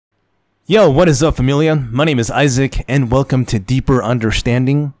Yo, what is up, familia? My name is Isaac, and welcome to Deeper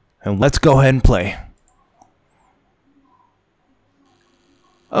Understanding, and let's go ahead and play.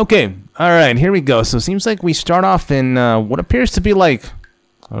 Okay, alright, here we go. So it seems like we start off in what appears to be like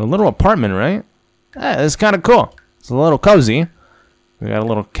a little apartment, right? Yeah, it's kind of cool. It's a little cozy. We got a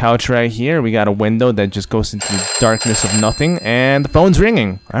little couch right here. We got a window that just goes into the darkness of nothing, and the phone's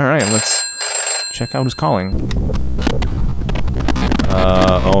ringing. Alright, let's check out who's calling.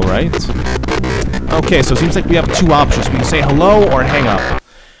 Alright. Okay, so it seems like we have two options. We can say hello or hang up.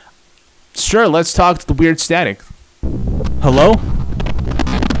 Sure, let's talk to the weird static. Hello?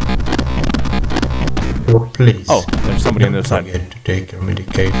 Please. Oh, there's somebody on the other side. Don't forget to take your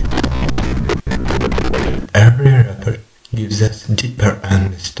medication. Every report gives us deeper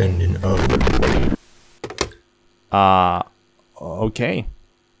understanding of. Okay.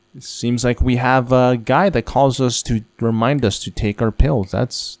 It seems like we have a guy that calls us to remind us to take our pills.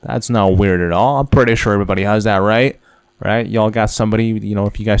 That's not weird at all. I'm pretty sure everybody has that, right? Right? Y'all got somebody, you know,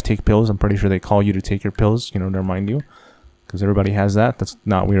 if you guys take pills, I'm pretty sure they call you to take your pills, you know, to remind you. Because everybody has that. That's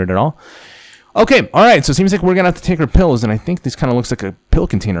not weird at all. Okay, alright, so it seems like we're gonna have to take our pills, and I think this kind of looks like a pill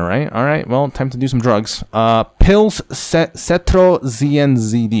container, right? Alright, well, time to do some drugs. Pills Cetrozenzid.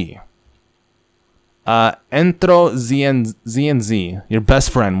 Entrozenzid, your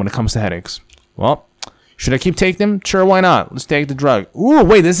best friend when it comes to headaches. Well, should I keep taking them? Sure, why not? Let's take the drug. Ooh,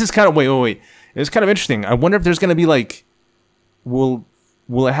 wait, this is kind of, wait. It's kind of interesting. I wonder if there's gonna be like, will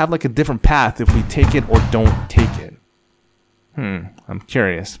it have like a different path if we take it or don't take it? I'm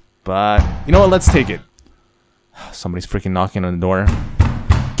curious. But, you know what, let's take it. Somebody's freaking knocking on the door.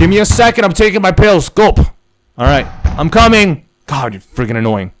 Give me a second, I'm taking my pills. Gulp. Alright, I'm coming. God, you're freaking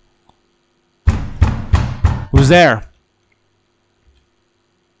annoying. Who's there?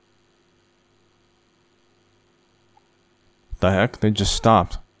 The heck? They just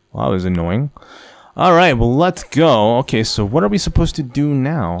stopped. Well, that was annoying. Alright, well, let's go. Okay, so what are we supposed to do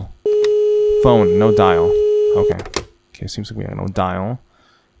now? Phone, no dial. Okay. Okay, seems like we have no dial.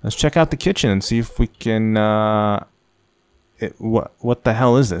 Let's check out the kitchen and see if we can, what the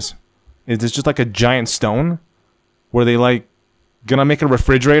hell is this? Is this just like a giant stone? Were they like gonna make a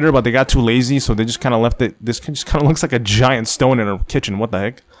refrigerator, but they got too lazy, so they just kind of left it. This just kind of looks like a giant stone in our kitchen. What the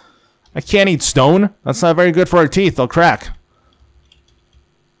heck? I can't eat stone. That's not very good for our teeth. They'll crack.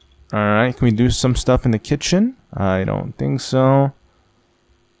 Alright, can we do some stuff in the kitchen? I don't think so.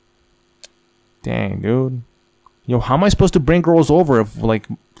 Dang, dude. Yo, how am I supposed to bring girls over if,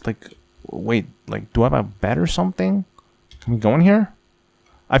 wait, do I have a bed or something? Can we go in here?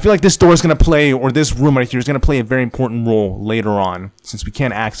 I feel like this door is going to play, or this room right here is going to play a very important role later on, since we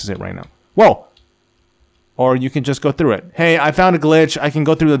can't access it right now. Whoa! Or you can just go through it. Hey, I found a glitch. I can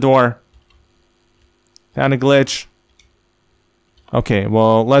go through the door. Found a glitch. Okay,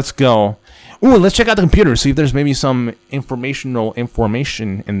 well, let's go. Ooh, let's check out the computer, see if there's maybe some information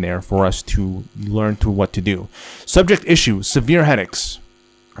in there for us to learn to what to do. Subject issue, severe headaches.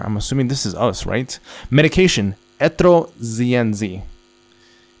 I'm assuming this is us, right? Medication, Etrozenzid.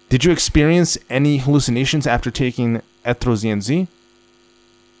 Did you experience any hallucinations after taking Etrozenzid?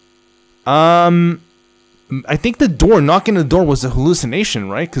 I think the door, knocking the door was a hallucination,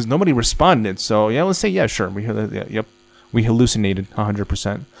 right? Because nobody responded. So, yeah, let's say, yeah, sure. Yep, we hallucinated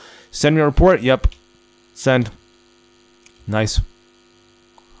 100%. Send me a report. Yep. Send. Nice.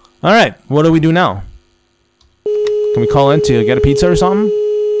 Alright, what do we do now? Can we call in to get a pizza or something?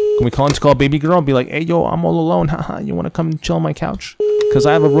 Can we call in to call a baby girl and be like, hey, yo, I'm all alone. Haha, you want to come and chill on my couch? Because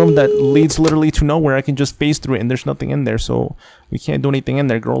I have a room that leads literally to nowhere. I can just phase through it and there's nothing in there. So we can't do anything in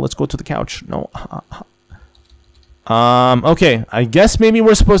there, girl. Let's go to the couch. No. Okay. I guess maybe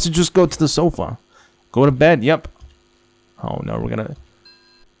we're supposed to just go to the sofa. Go to bed. Yep. Oh, no. We're gonna...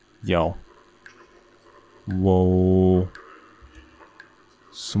 Yo. Whoa.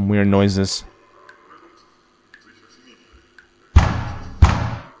 Some weird noises.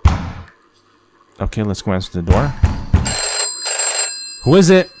 Okay, let's go answer the door. Who is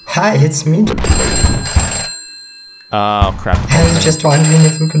it? Hi, it's me. Oh, crap. I was just wondering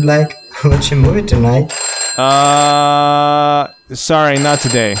if we could, like, watch a movie tonight. Sorry, not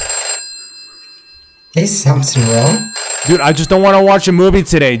today. Is something wrong? Dude, I just don't want to watch a movie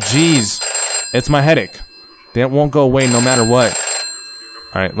today. Jeez. It's my headache. That won't go away no matter what.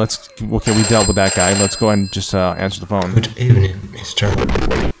 Alright, okay, we dealt with that guy. Let's go ahead and just answer the phone. Good evening,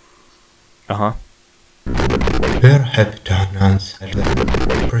 Mr. Uh-huh. We're happy to announce that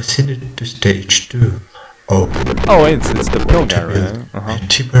we proceeded to stage 2. Oh, it's the pill guy, right? A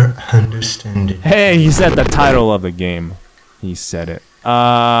deeper understanding. Hey, he said the title of the game. He said it.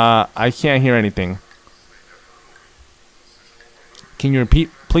 I can't hear anything. Can you repeat,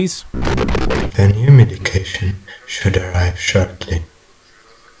 please. The new medication should arrive shortly.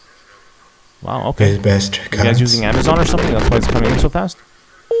 Wow, okay. With best You regards. guys using Amazon or something? That's why it's coming in so fast?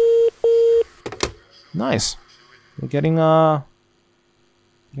 Nice. We're getting more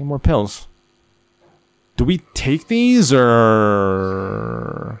pills. Do we take these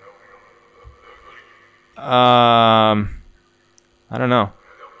or I don't know.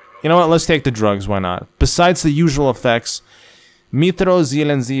 You know what? Let's take the drugs. Why not? Besides the usual effects,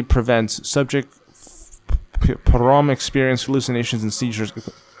 Methrozylenz prevents subject from experience hallucinations and seizures.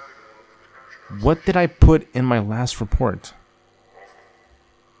 What did I put in my last report?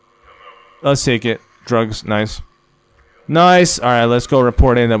 Let's take it. Drugs. Nice. Nice. Alright, let's go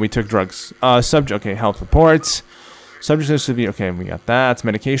report in that we took drugs. Subject. Okay, health reports. Subject is severe. Okay, we got that.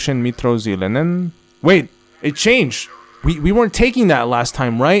 Medication. Methrozylenz. Wait, it changed. We weren't taking that last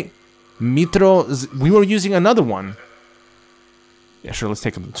time, right? We were using another one. Yeah, sure, let's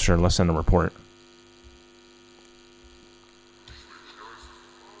take a... Sure, let's send a report.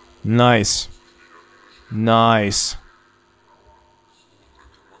 Nice. Nice.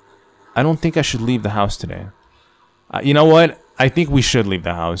 I don't think I should leave the house today. You know what? I think we should leave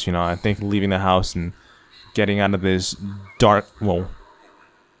the house, you know. I think leaving the house and getting out of this dark... Whoa.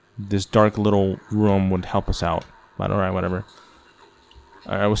 This dark little room would help us out. But alright, whatever.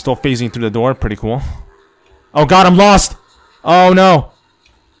 Alright, we're still phasing through the door. Pretty cool. Oh god, I'm lost! Oh no!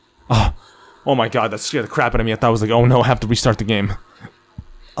 Oh my god, that scared the crap out of me. I thought I was like, oh no, I have to restart the game.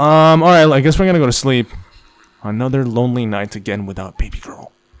 Alright, I guess we're gonna go to sleep. Another lonely night again without baby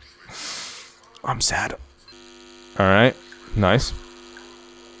girl. I'm sad. Alright, nice.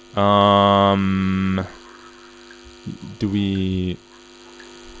 Do we...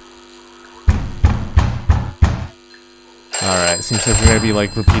 Alright, seems like we're gonna be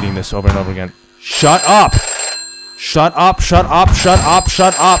like repeating this over and over again. Shut up! Shut up, shut up, shut up,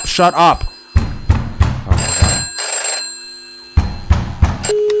 shut up, shut up! Oh my god.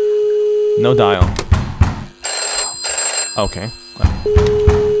 No dial. Okay.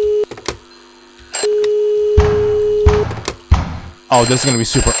 Oh, this is gonna be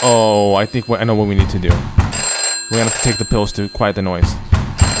super... Oh, I think I know what we need to do. We're gonna have to take the pills to quiet the noise.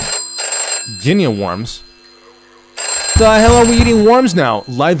 Guinea worms? The hell are we eating worms now?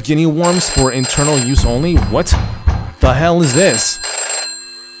 Live guinea worms for internal use only? What the hell is this?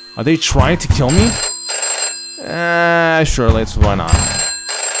 Are they trying to kill me? Sure, why not?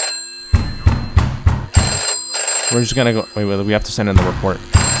 We're just gonna go... Wait, we have to send in the report.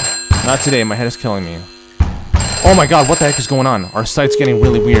 Not today, my head is killing me. Oh my god, what the heck is going on? Our site's getting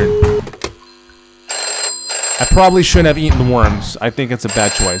really weird. I probably shouldn't have eaten the worms. I think it's a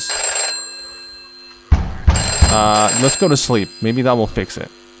bad choice. Let's go to sleep. Maybe that will fix it.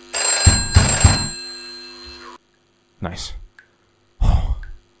 Nice.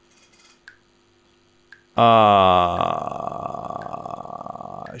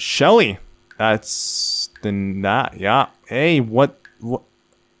 Shelly. That's that. Yeah. Hey, what?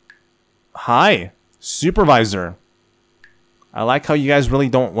 Hi, supervisor. I like how you guys really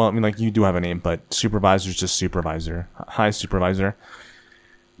don't. Well, I mean, like you do have a name, but supervisor's just supervisor. Hi, supervisor.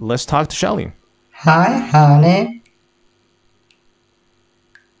 Let's talk to Shelly. Hi, honey.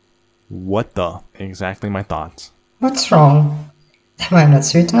 What the? Exactly my thoughts. What's wrong? Am I not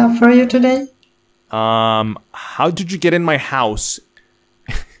sweet enough for you today? How did you get in my house?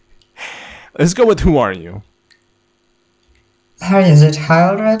 Let's go with who are you? Is it high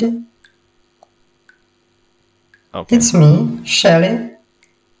already? Okay. It's me, Shelly.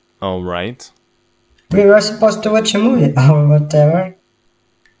 Alright. We were supposed to watch a movie or whatever.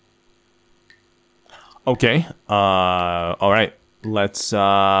 Okay. Alright. Let's,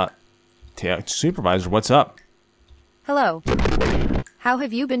 supervisor, what's up? Hello. How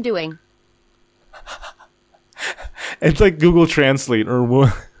have you been doing? It's like Google Translate or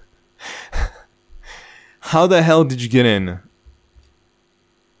what? How the hell did you get in?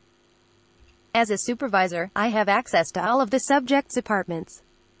 As a supervisor, I have access to all of the subjects' apartments.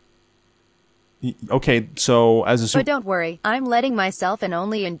 Okay, so as a But don't worry, I'm letting myself in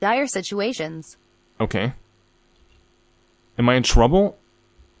only in dire situations. Okay. Am I in trouble?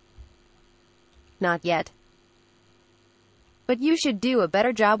 Not yet. But you should do a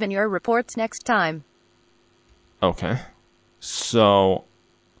better job in your reports next time. Okay. So,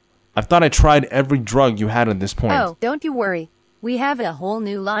 I thought I tried every drug you had at this point. Oh, don't you worry. We have a whole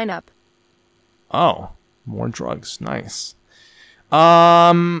new lineup. Oh, more drugs. Nice.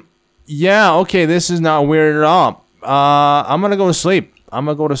 Yeah, okay, this is not weird at all. I'm gonna go to sleep.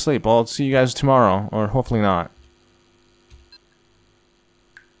 I'll see you guys tomorrow, or hopefully not.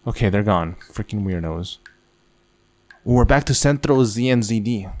 Okay, they're gone. Freaking weirdos. We're back to Centro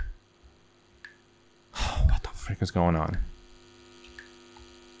ZNZD. What the frick is going on?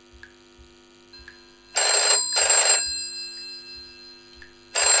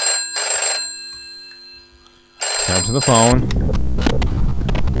 Grab to the phone.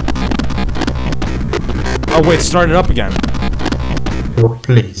 Oh wait, start it up again. Oh,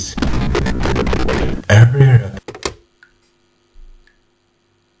 please. Every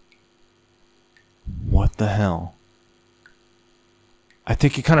What the hell? I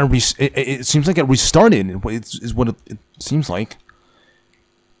think it kind of it seems like it restarted. Is what it seems like.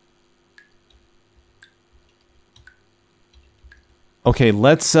 Okay,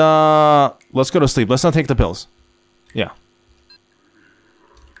 let's go to sleep. Let's not take the pills. Yeah.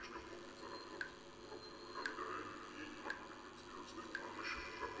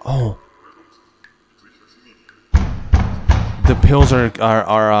 Oh. The pills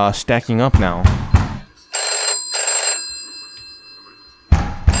are stacking up now.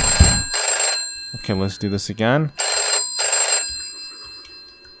 Okay, let's do this again.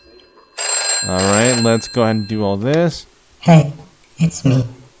 Alright, let's go ahead and do all this. Hey, it's me.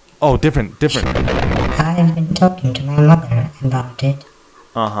 Oh, different. I've been talking to my mother about it,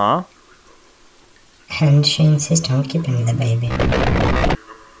 Uh-huh. and she insists on keeping the baby.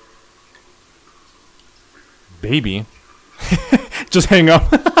 Baby? Just hang up.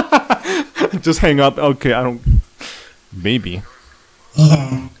 Just hang up. Okay, I don't... Baby.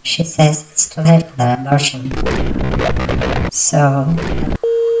 Yeah, she says it's too late for the abortion. So,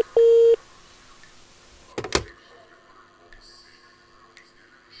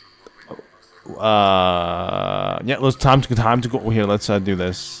 Yeah, let's time to go here. Let's do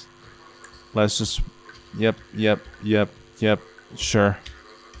this. Let's just yep, sure.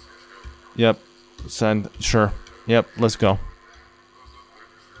 Yep. Send, sure. Yep, let's go.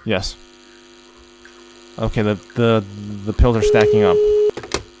 Yes. Okay, the pills are stacking up.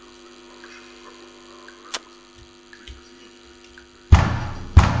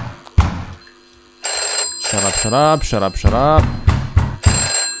 Shut up.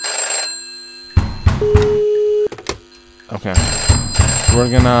 Okay. We're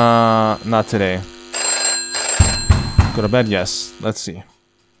gonna... Not today. Go to bed? Yes. Let's see.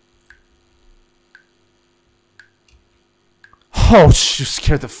 Oh, you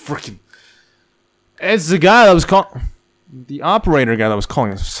scared the freaking... It's the guy that was calling... The operator guy that was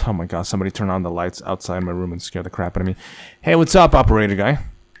calling us. Oh my god, somebody turned on the lights outside my room and scared the crap out of me. Hey, what's up, operator guy?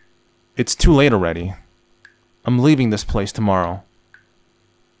 It's too late already. I'm leaving this place tomorrow.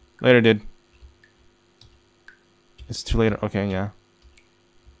 Later, dude. It's too late. Okay, yeah.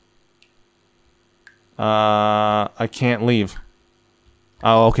 I can't leave.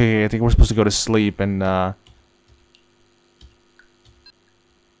 Oh, okay. I think we're supposed to go to sleep and,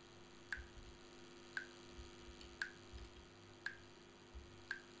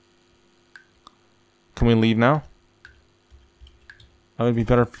 Can we leave now? That would be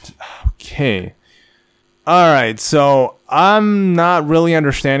better. Okay. Alright, so I'm not really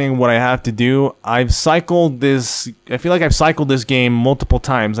understanding what I have to do. I've cycled this... I feel like I've cycled this game multiple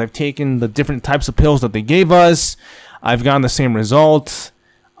times. I've taken the different types of pills that they gave us. I've gotten the same result.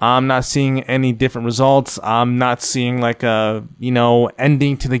 I'm not seeing any different results. I'm not seeing like a, you know,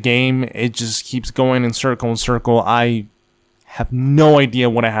 ending to the game. It just keeps going in circle. I have no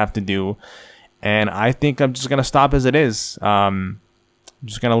idea what I have to do. And I think I'm just going to stop as it is. I'm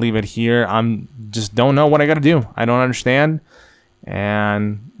just gonna leave it here. I'm just don't know what I gotta do. I don't understand,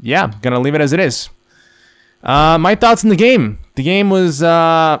 and yeah, gonna leave it as it is. My thoughts on the game. The game was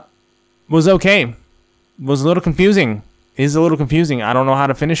okay. Was a little confusing. Is a little confusing. I don't know how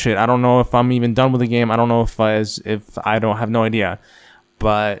to finish it. I don't know if I'm even done with the game. I don't know if I don't have no idea.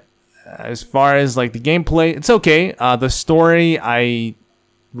 But as far as like the gameplay, it's okay. The story, I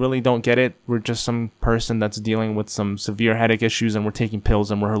really don't get it. We're just some person that's dealing with some severe headache issues and we're taking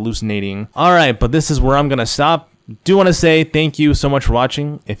pills and we're hallucinating. Alright, but this is where I'm gonna stop. Do want to say thank you so much for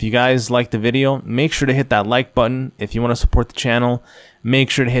watching. If you guys liked the video, make sure to hit that like button. If you want to support the channel, make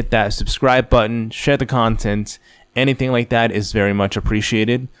sure to hit that subscribe button, share the content. Anything like that is very much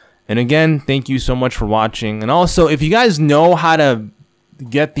appreciated. And again, thank you so much for watching. And also, if you guys know how to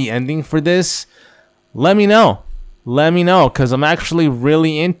get the ending for this, let me know. Let me know, because I'm actually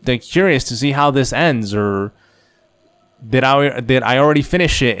really curious to see how this ends, or did I already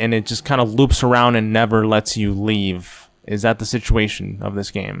finish it and it just kind of loops around and never lets you leave? Is that the situation of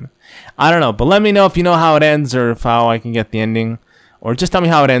this game? I don't know, but let me know if you know how it ends or if how I can get the ending, or just tell me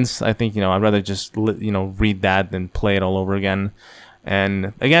how it ends. I think, you know, I'd rather just, you know, read that than play it all over again.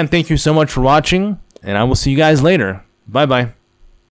 And again, thank you so much for watching, and I will see you guys later. Bye bye.